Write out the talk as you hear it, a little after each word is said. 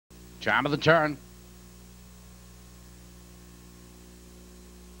Top of the turn.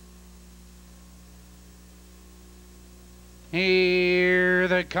 Here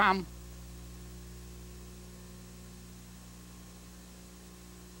they come.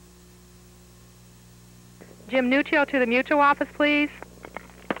 Jim Nuccio to the Mutual office, please.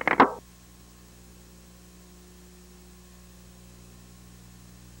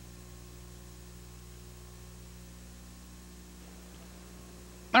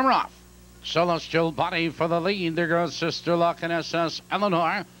 They're off. Celestial Body for the lead. There goes Sister Luck and SS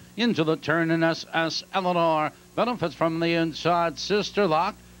Eleanor. Into the turn and SS Eleanor. Benefits from the inside. Sister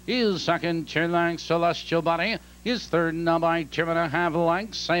Luck is second. 2 lengths. Celestial Body is third now by 2.5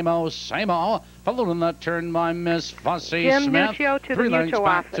 lengths. Same-o. Followed in that turn by Miss Fussy Jim Smith. Nuccio to 3 the lengths Mutual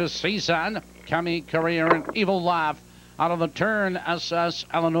back office. to Season. Cammy Career and Evil Laugh. Out of the turn, SS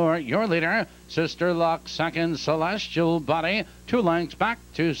Eleanor, your leader. Sister Luck, second. Celestial Body, 2 lengths back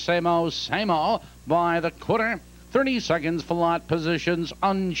to Same-o by the quarter. 30 seconds for lot positions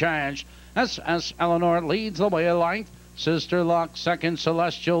unchanged. SS Eleanor leads the way a length. Sister Luck, second.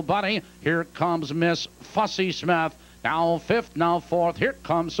 Celestial Body. Here comes Miss Fussy Smith. Now fifth, now fourth. Here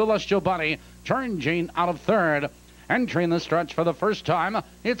comes Celestial Body. Turn Jean out of third. Entering the stretch for the first time,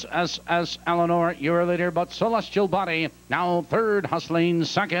 it's SS Eleanor, your leader, but Celestial Body now third, hustling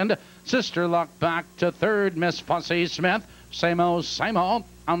second. Sister Luck back to third, Miss Fussy Smith. Same-o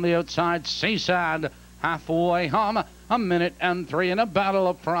on the outside, Seaside. Halfway home, 1 minute and 3 in a battle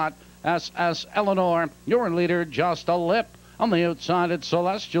up front. SS Eleanor, your leader, just a lip. On the outside, it's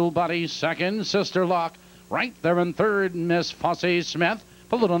Celestial Body, second. Sister Luck right there in third, Miss Fussy Smith.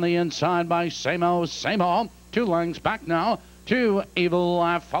 Followed on the inside by Same-o. 2 lengths back now to Evil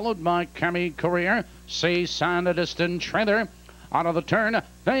Laugh, followed by Cammy Career. Seaside, a distant trailer. Out of the turn,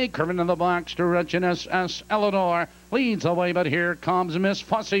 they curve into the black direction. SS Eleanor leads the way, but here comes Miss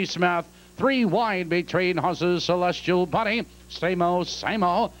Fussy Smith. 3 wide between horses, Celestial Body. Same-o.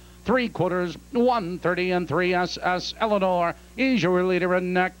 3/4, 1:30 and 3. SS Eleanor is your leader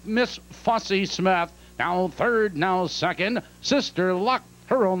in neck. Miss Fussy Smith now third, now second. Sister Luck,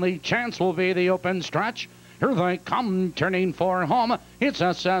 her only chance will be the open stretch. Here they come, turning for home. It's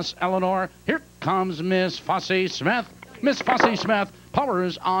SS Eleanor. Here comes Miss Fussy Smith. Miss Fussy Smith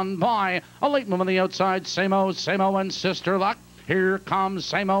powers on by. A late move on the outside. Same-o and Sister Luck. Here comes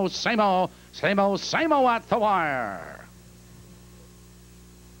Same-o at the wire.